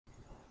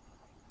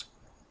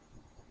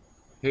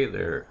Hey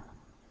there.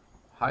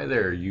 Hi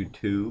there,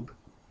 YouTube.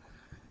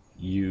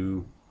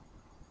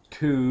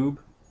 YouTube.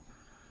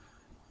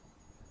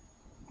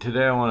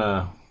 Today I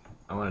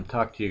wanna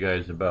talk to you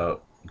guys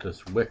about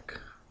this wick.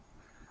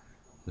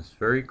 This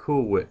very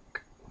cool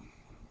wick.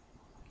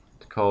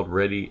 It's called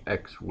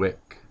readyXwick.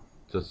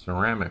 It's a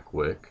ceramic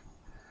wick,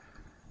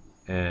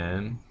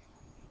 and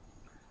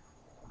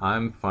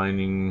I'm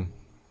finding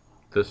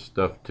this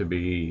stuff to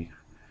be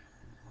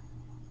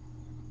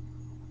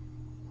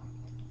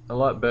a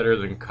lot better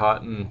than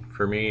cotton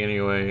for me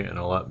anyway, and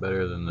a lot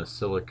better than the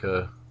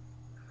silica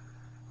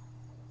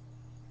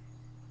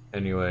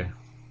anyway.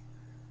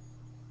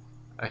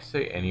 I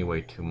say anyway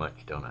too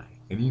much, don't I?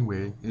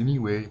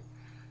 Anyway.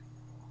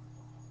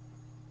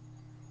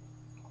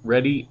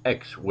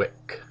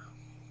 readyXwick.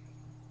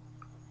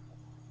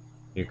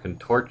 You can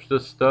torch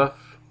this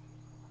stuff,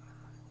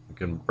 you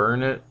can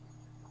burn it,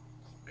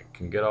 it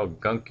can get all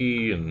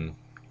gunky, and you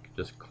can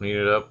just clean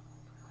it up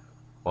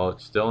while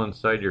it's still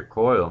inside your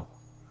coil.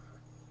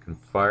 You can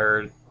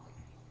fire it,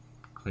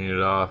 clean it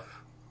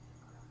off.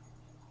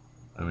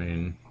 I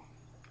mean,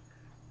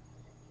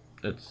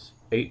 it's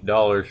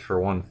 $8 for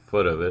 1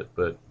 foot of it,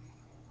 but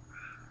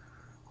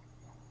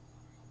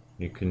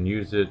you can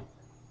use it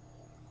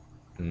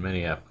in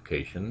many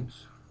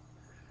applications.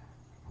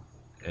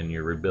 And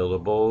your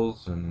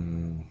rebuildables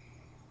and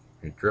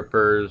your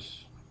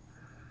drippers.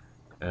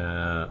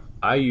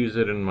 I use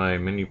it in my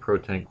mini pro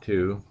tank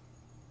too.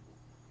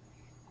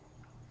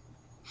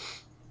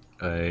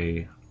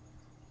 I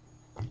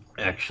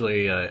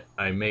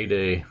made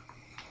a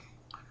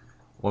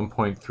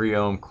 1.3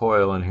 ohm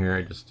coil in here.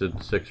 I just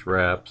did 6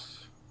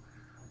 wraps.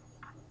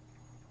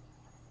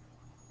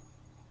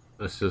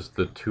 This is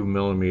the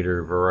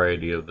 2mm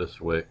variety of this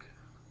wick.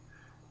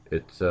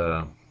 It's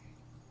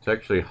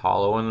actually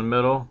hollow in the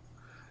middle,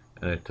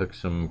 and I took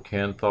some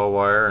Canthal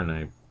wire and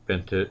I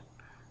bent it,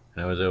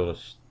 and I was able to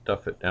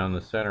stuff it down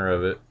the center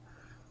of it,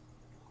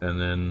 and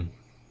then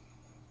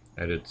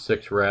I did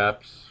 6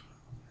 wraps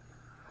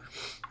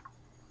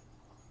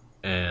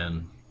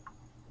and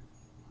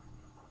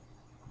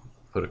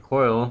put a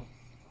coil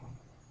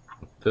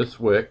with this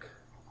wick,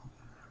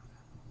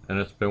 and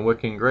it's been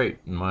wicking great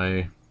in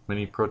my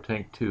mini pro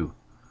tank too.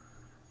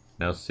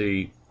 Now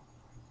see,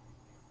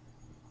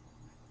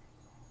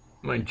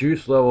 my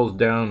juice level's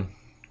down,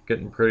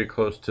 getting pretty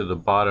close to the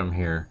bottom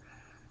here.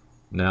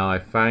 Now I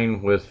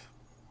find with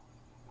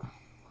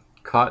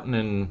cotton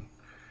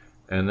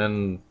and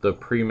then the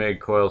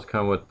pre-made coils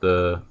come with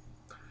the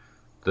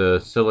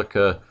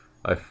silica,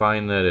 I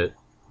find that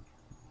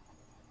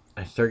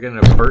I start getting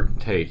a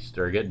burnt taste,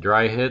 or I get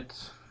dry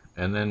hits,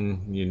 and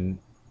then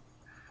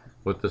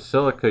with the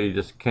silica you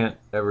just can't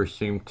ever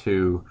seem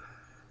to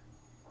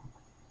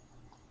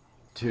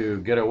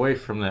get away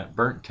from that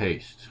burnt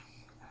taste.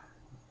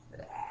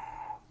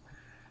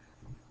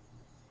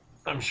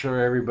 I'm sure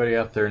everybody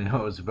out there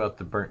knows about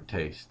the burnt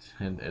taste,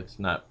 and it's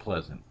not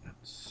pleasant.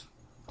 It's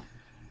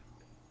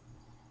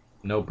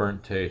no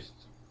burnt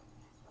taste.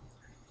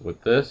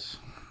 With this,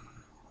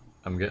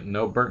 I'm getting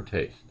no burnt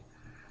taste,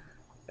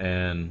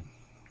 and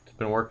it's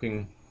been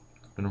working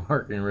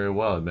really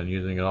well. I've been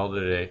using it all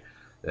today.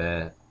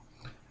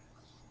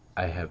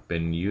 I have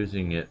been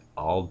using it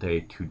all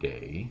day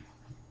today,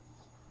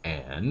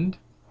 and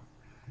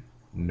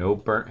no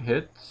burnt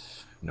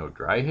hits, no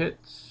dry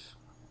hits.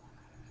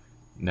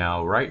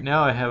 Now, right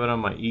now I have it on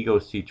my Ego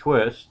C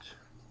Twist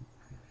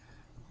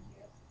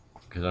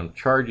because I'm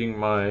charging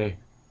my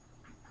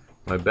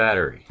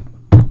battery.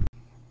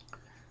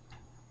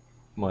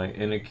 My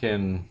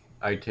Anakin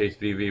iTaste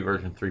VV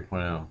version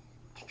 3.0.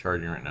 It's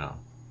charging right now.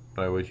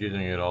 But I was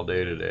using it all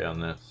day today on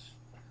this.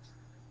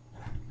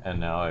 And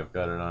now I've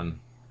got it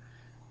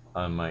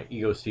on my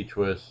Ego C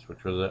Twist,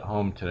 which was at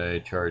home today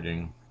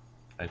charging.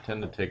 I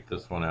tend to take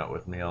this one out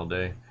with me all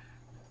day.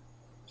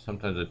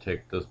 Sometimes I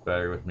take this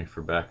battery with me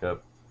for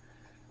backup.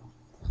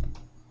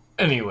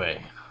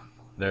 Anyway,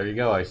 there you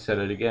go. I said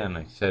it again.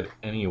 I said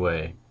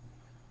anyway.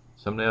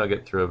 Someday I'll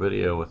get through a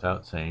video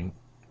without saying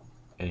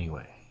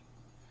anyway.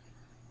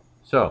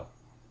 So,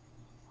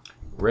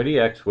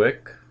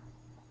 readyXwick.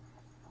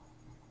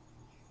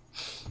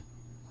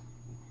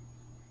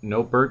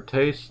 No burnt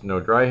taste, no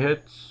dry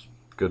hits,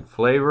 good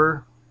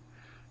flavor.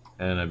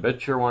 And I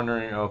bet you're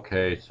wondering,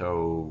 okay,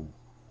 so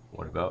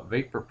what about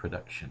vapor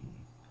production?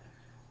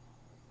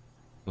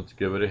 Let's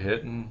give it a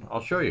hit and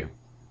I'll show you.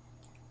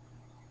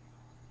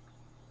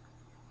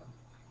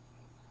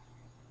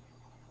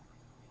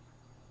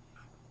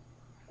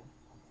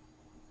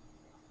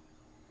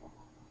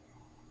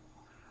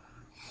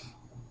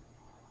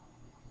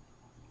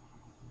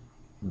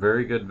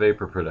 Very good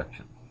vapor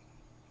production.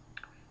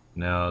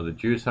 Now the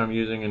juice I'm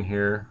using in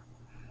here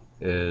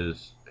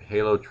is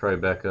Halo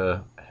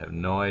Tribeca. I have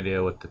no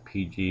idea what the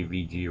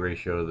PG-VG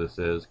ratio of this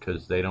is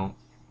because they don't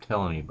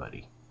tell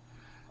anybody.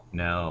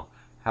 Now,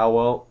 how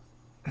well,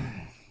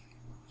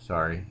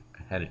 sorry,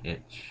 I had an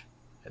itch,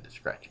 I had to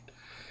scratch it.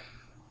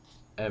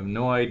 I have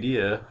no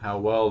idea how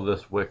well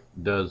this wick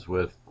does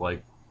with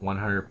like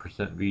 100%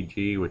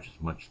 VG, which is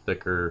much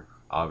thicker,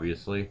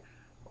 obviously,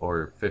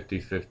 or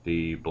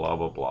 50-50 blah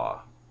blah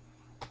blah.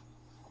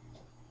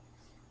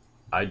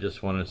 I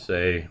just want to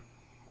say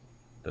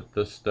that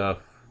this stuff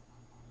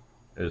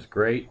is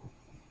great.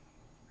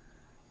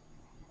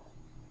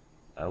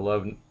 I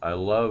love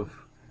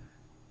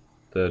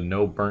the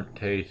no burnt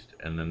taste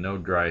and the no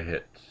dry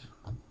hits.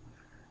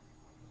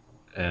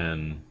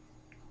 And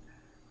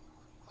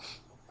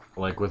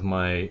like with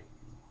my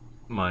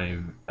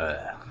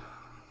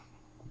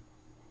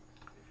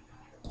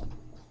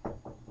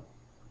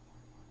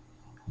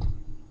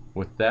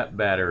with that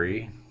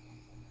battery,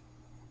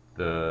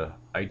 the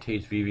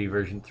iTaste VV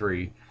version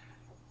 3,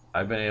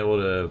 I've been able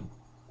to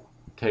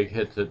take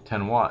hits at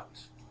 10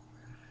 watts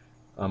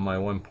on my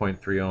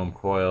 1.3 ohm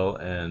coil,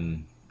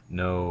 and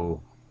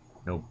no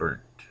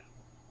burnt,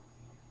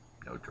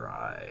 no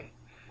dry,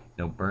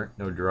 no burnt,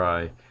 no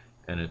dry,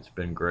 and it's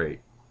been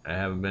great. I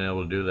haven't been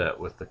able to do that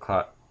with a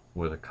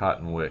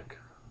cotton wick.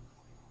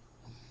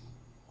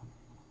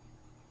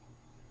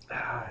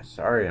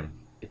 Sorry, I'm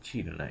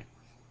itchy tonight.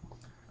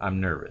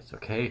 I'm nervous,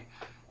 okay?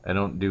 I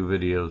don't do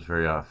videos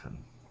very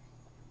often.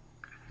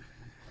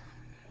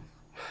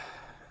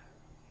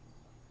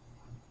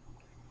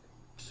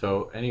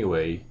 So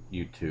anyway,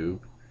 YouTube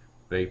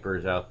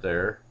vapors out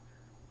there,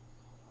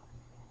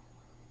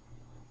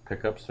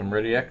 pick up some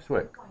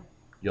readyXwick.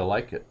 You'll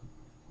like it.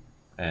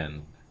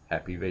 And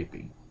happy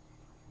vaping.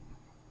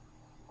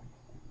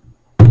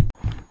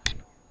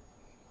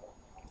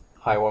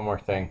 Hi, one more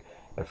thing.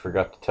 I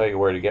forgot to tell you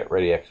where to get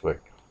readyXwick.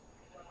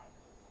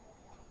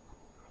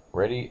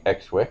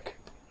 readyXwick.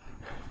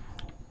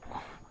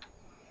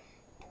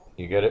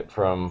 You get it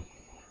from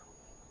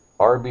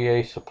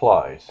RBA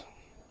Supplies.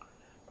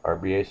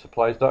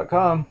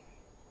 RBASupplies.com.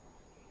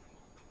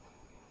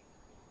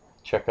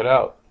 Check it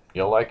out.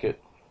 You'll like it.